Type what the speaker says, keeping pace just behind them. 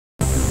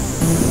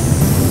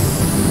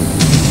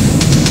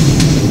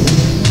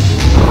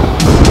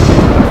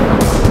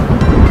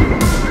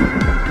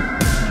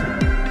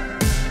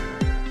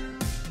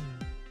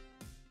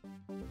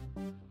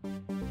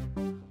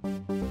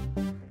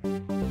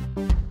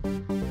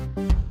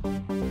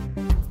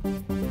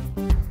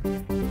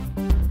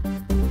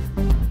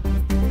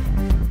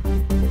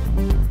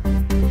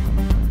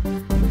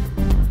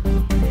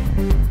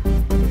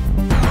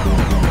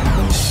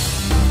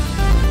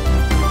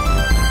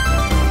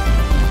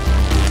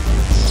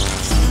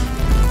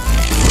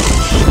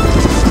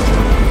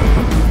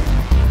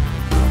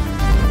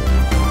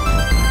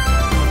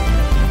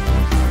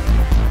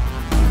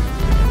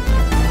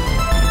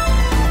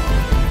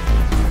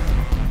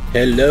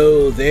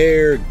Hello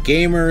there,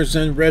 gamers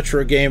and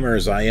retro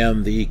gamers. I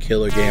am the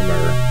Killer Gamer.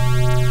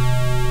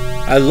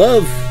 I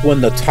love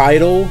when the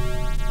title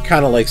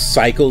kind of like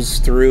cycles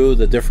through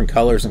the different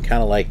colors and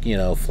kind of like, you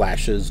know,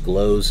 flashes,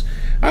 glows.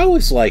 I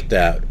always like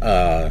that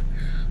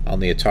on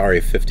the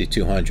Atari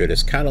 5200.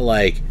 It's kind of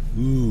like,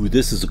 ooh,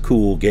 this is a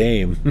cool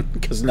game,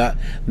 because not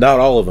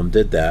all of them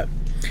did that.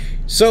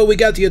 So we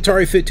got the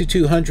Atari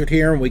 5200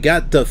 here, and we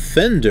got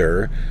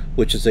Defender,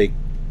 which is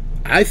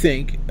I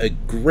think a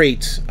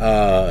great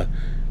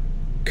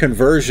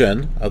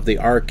conversion of the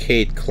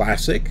arcade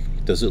classic.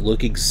 Does it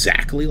look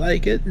exactly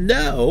like it?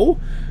 No,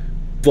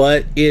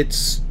 but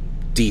it's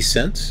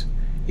decent.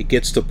 It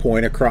gets the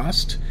point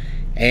across,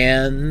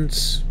 and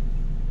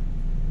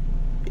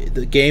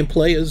the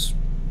gameplay is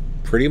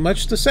pretty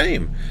much the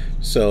same.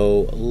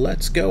 So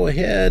let's go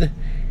ahead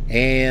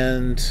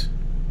and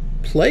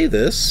play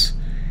this.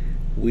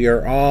 We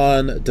are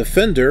on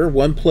Defender,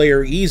 one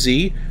player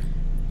easy.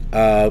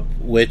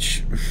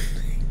 Which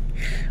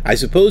I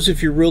suppose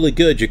if you're really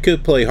good, you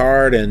could play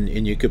hard,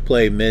 and you could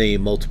play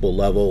multiple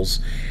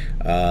levels.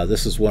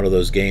 This is one of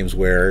those games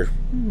where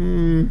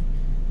it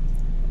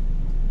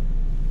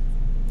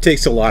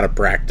takes a lot of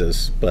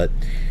practice, but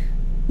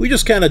we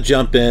just kind of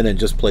jump in and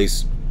just play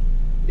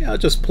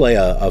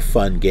a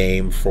fun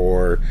game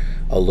for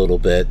a little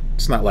bit.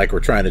 It's not like we're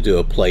trying to do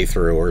a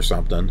playthrough or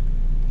something.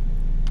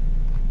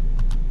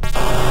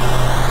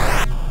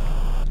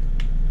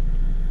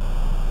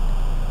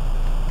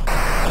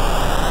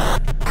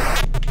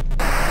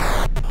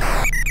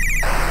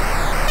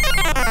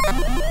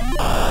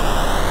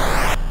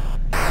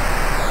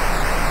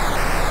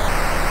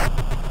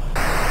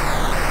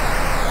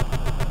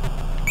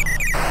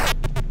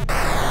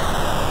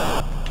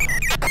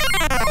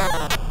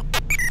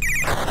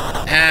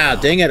 Ah,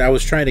 dang it, I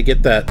was trying to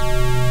get that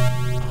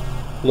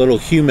little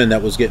human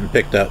that was getting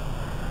picked up.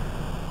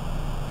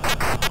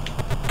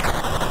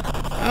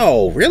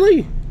 Oh,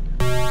 really?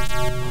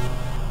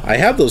 I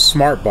have those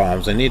smart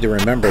bombs. I need to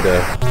remember to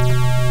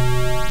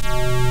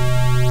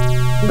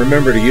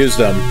use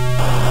them.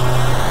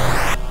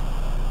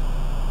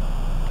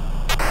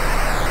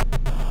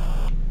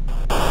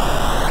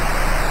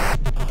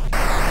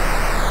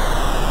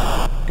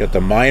 Got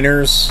the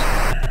miners.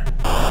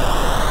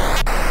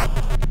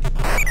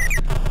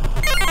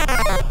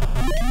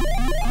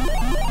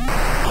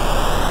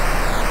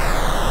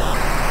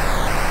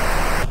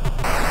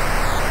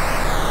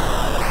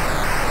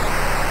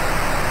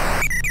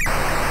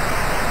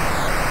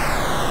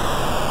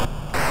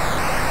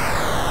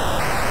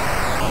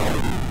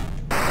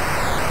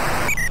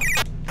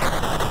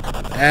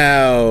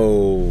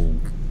 Ow.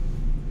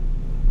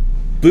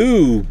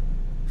 Boo.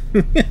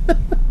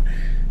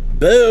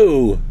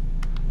 Boo.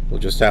 We'll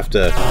just have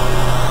to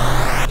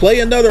play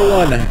another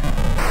one.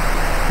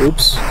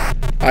 Oops.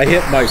 I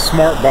hit my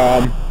smart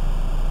bomb.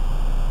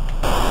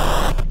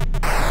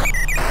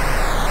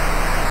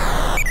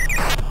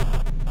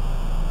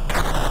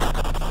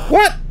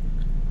 What?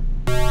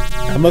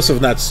 I must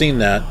have not seen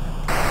that.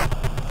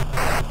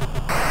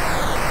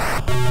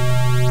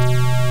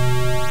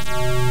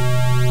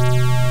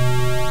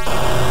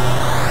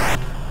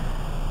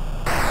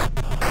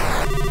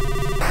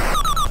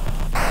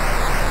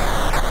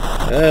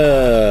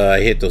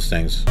 I hate those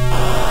things.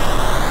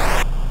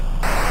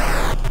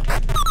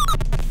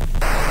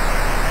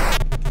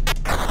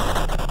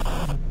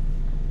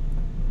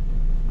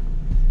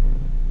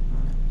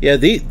 Yeah,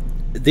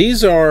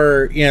 these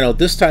are, you know,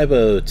 this type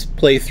of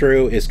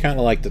playthrough is kind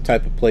of like the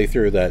type of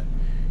playthrough that,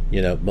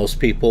 you know, most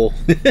people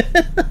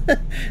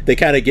they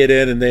kind of get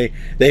in and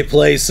they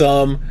play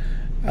some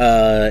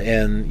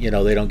and, you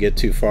know, they don't get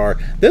too far.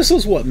 This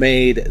is what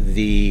made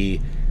the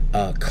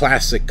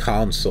classic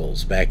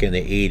consoles back in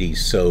the 80s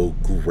so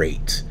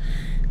great.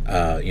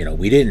 You know,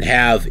 we didn't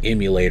have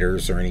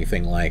emulators or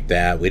anything like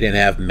that. We didn't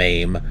have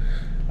MAME.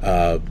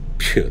 That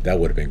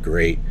would have been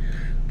great.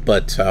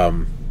 But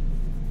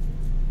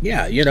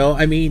yeah, you know,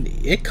 I mean,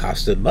 it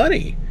costed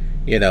money,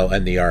 you know,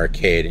 in the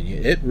arcade, and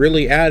it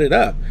really added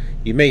up.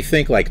 You may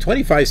think like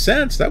 25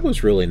 cents, that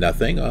was really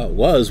nothing. It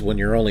was when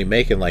you're only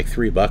making like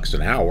 $3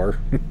 an hour.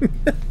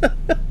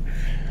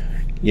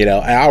 You know,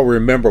 I'll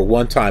remember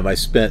one time I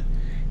spent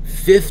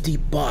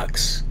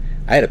 $50.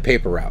 I had a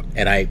paper route,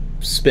 and I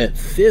spent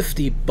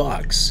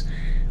 $50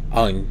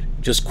 on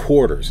just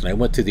quarters, and I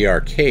went to the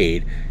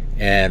arcade,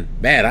 and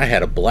man, I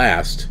had a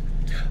blast.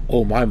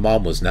 Oh, my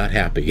mom was not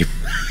happy.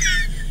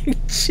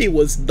 She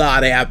was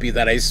not happy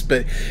that I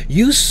spent...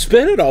 You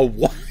spent it on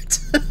what?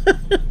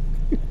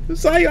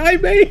 So I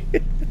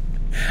made...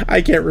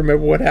 I can't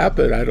remember what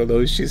happened. I don't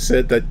know. She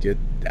said that...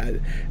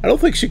 I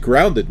don't think she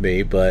grounded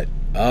me, but...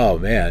 Oh,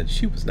 man,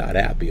 she was not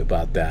happy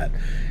about that.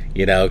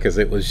 You know, because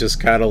it was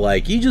just kind of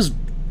like, you just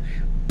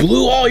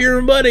blew all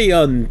your money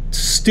on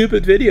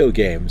stupid video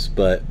games.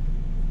 But,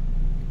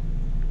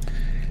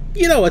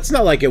 you know, it's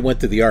not like it went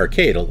to the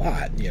arcade a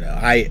lot. You know,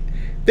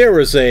 there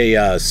was a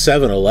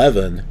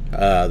 7-Eleven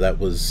that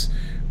was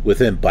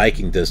within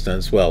biking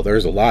distance. Well,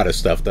 there's a lot of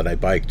stuff that I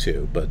bike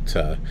to, but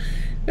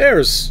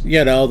there's,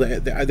 you know,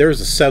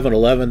 there's a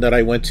 7-Eleven that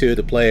I went to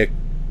play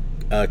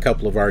a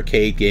couple of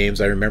arcade games.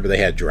 I remember they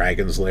had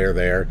Dragon's Lair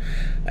there,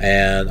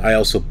 and I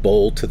also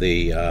bowled to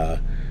the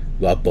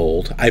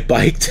I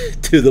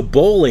biked to the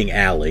bowling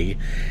alley.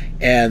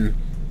 And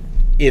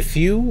if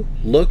you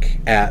look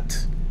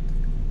at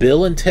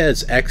Bill and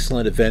Ted's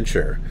Excellent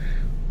Adventure,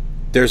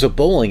 there's a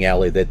bowling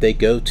alley that they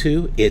go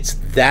to. It's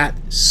that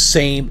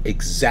same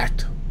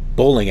exact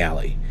bowling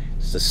alley.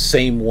 It's the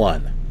same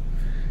one.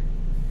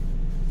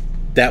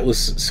 That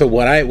was so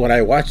when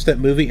I watched that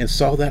movie and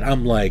saw that,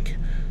 I'm like,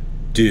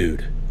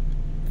 dude,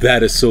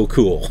 that is so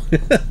cool.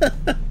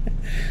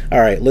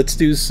 All right, let's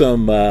do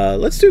some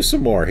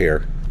more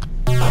here.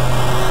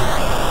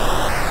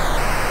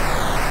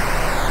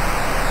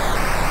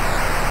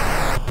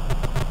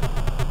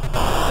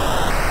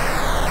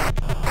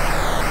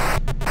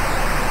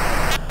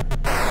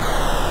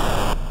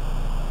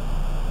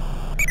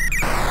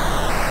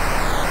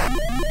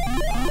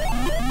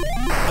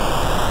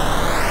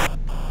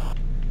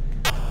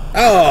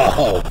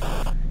 Oh,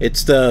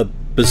 it's the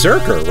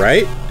Berserker,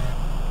 right?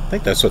 I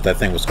think that's what that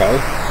thing was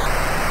called.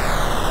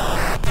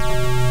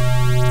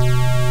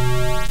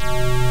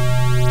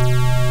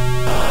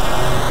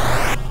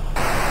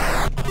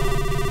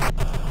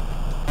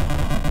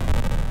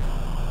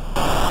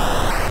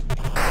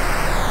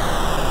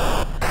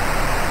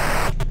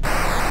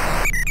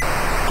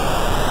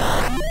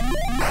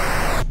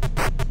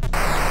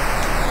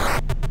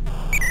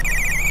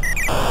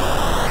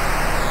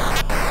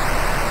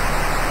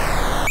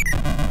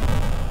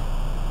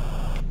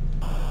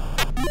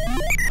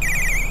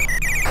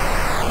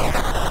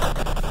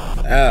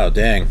 Oh,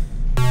 dang.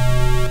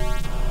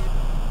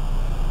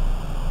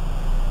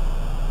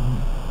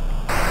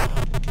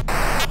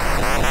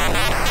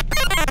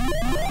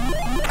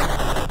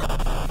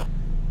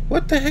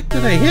 What the heck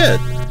did I hit?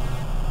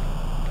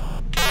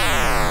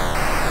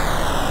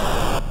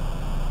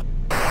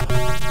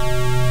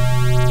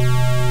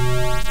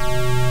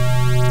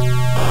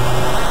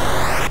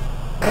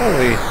 Oh,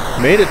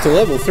 we made it to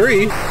level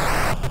 3.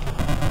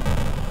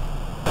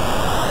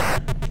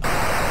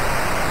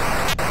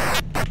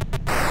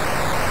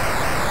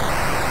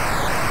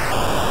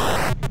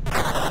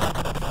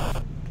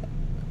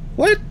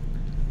 What?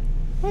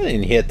 I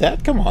didn't hit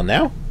that. Come on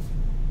now.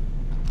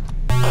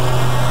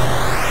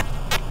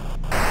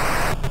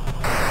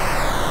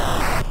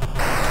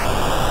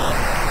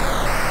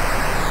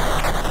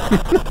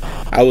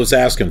 I was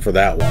asking for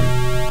that one.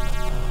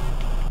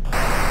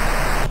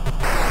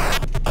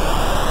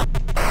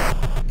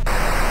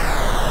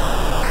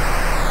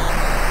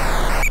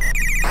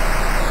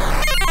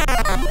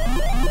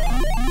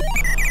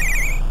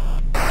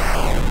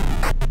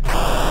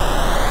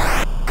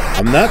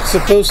 I'm not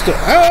supposed to...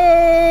 Oh!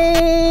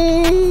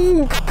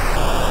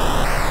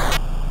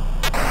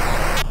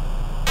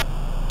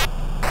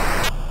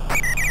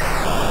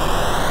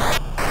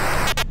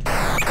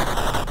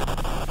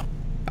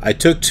 I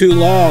took too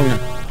long.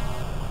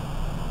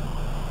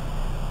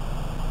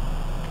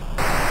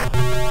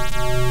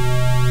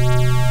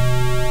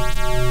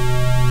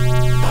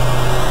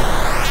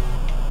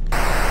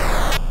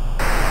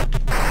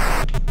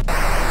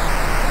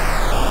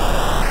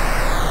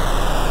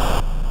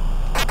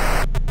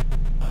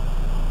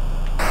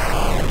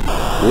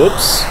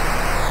 Whoops.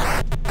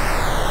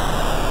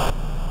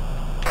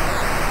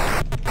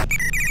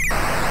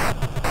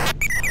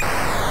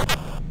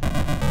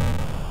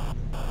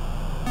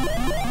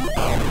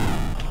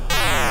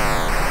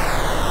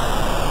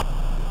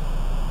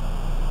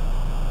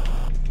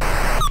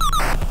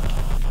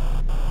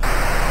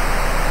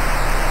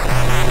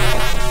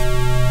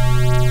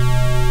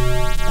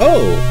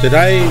 Oh, did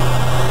I...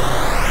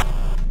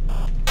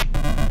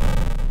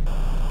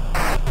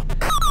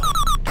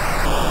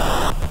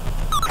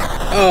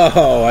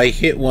 Oh, I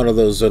hit one of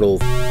those little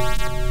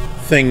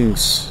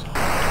things.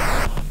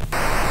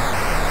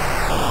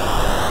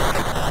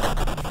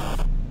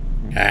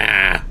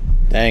 Ah,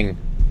 dang.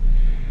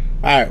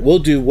 Alright, we'll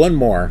do one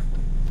more.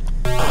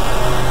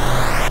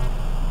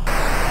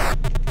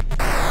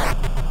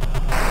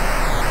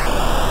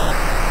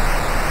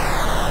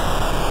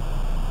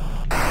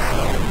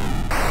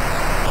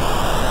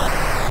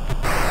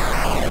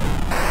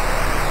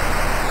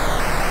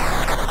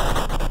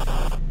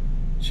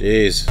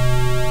 Jeez.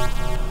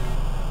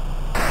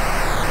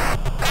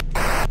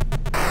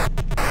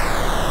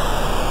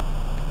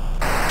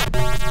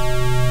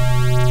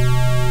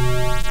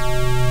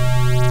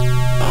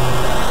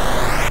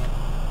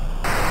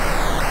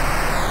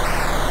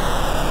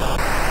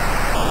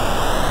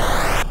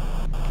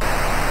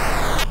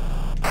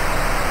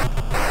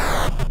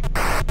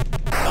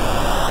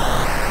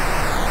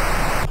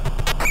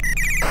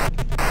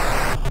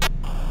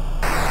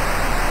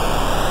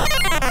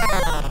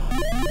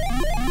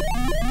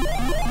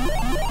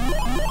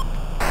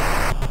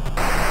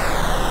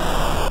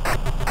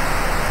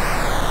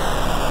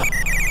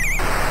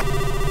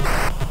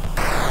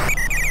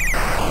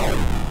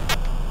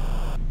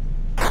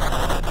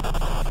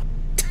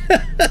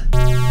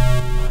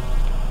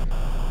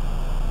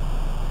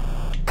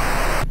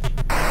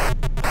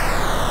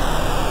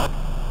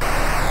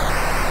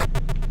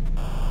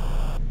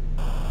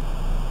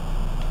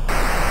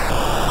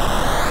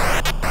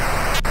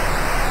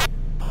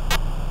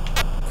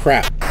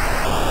 crap.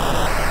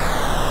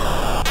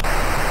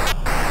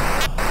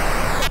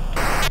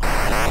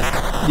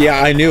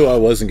 Yeah, I knew I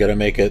wasn't gonna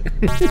make it.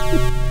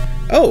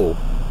 Oh,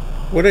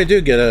 what did I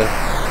do? Get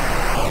a...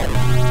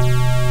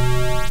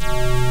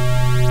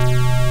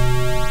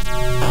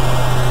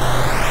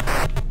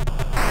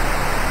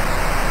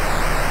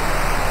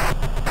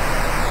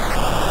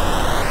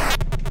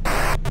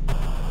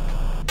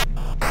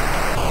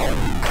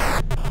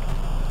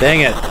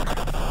 Dang it.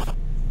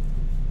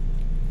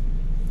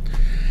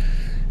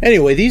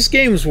 Anyway, these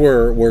games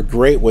were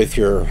great with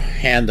your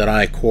hand and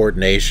eye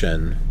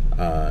coordination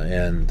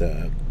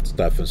and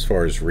stuff as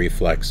far as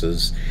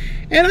reflexes.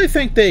 And I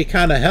think they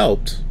kind of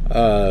helped,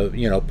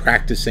 you know,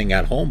 practicing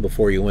at home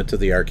before you went to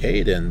the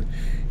arcade and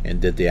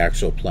did the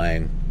actual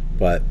playing.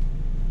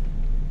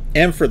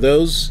 And for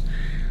those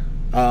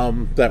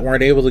that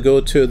weren't able to go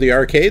to the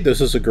arcade,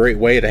 this is a great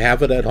way to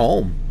have it at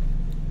home.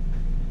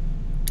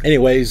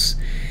 Anyways,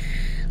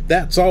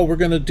 that's all we're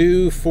going to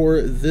do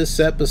for this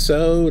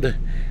episode.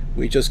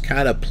 We just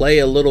kind of play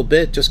a little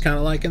bit, just kind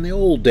of like in the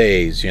old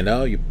days, you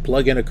know. You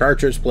plug in a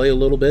cartridge, play a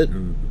little bit,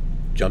 and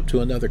jump to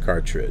another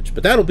cartridge.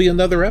 But that'll be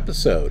another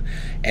episode.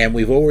 And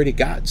we've already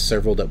got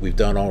several that we've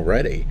done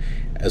already,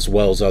 as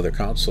well as other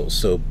consoles.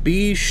 So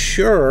be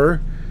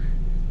sure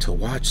to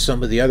watch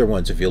some of the other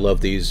ones if you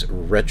love these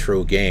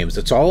retro games.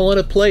 It's all in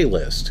a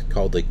playlist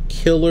called the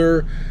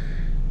KILR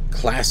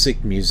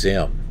Classic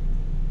Museum.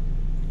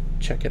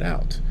 Check it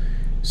out.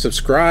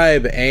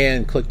 Subscribe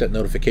and click that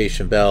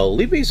notification bell.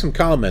 Leave me some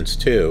comments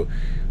too.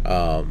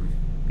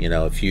 You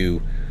know, if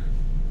you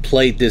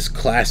played this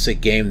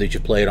classic game, did you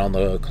play it on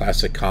the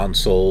classic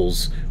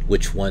consoles?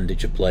 Which one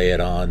did you play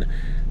it on?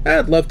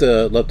 I'd love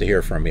to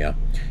hear from you.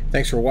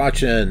 Thanks for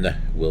watching.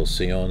 We'll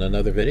see you on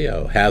another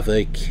video. Have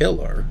a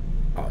killer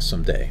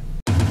awesome day.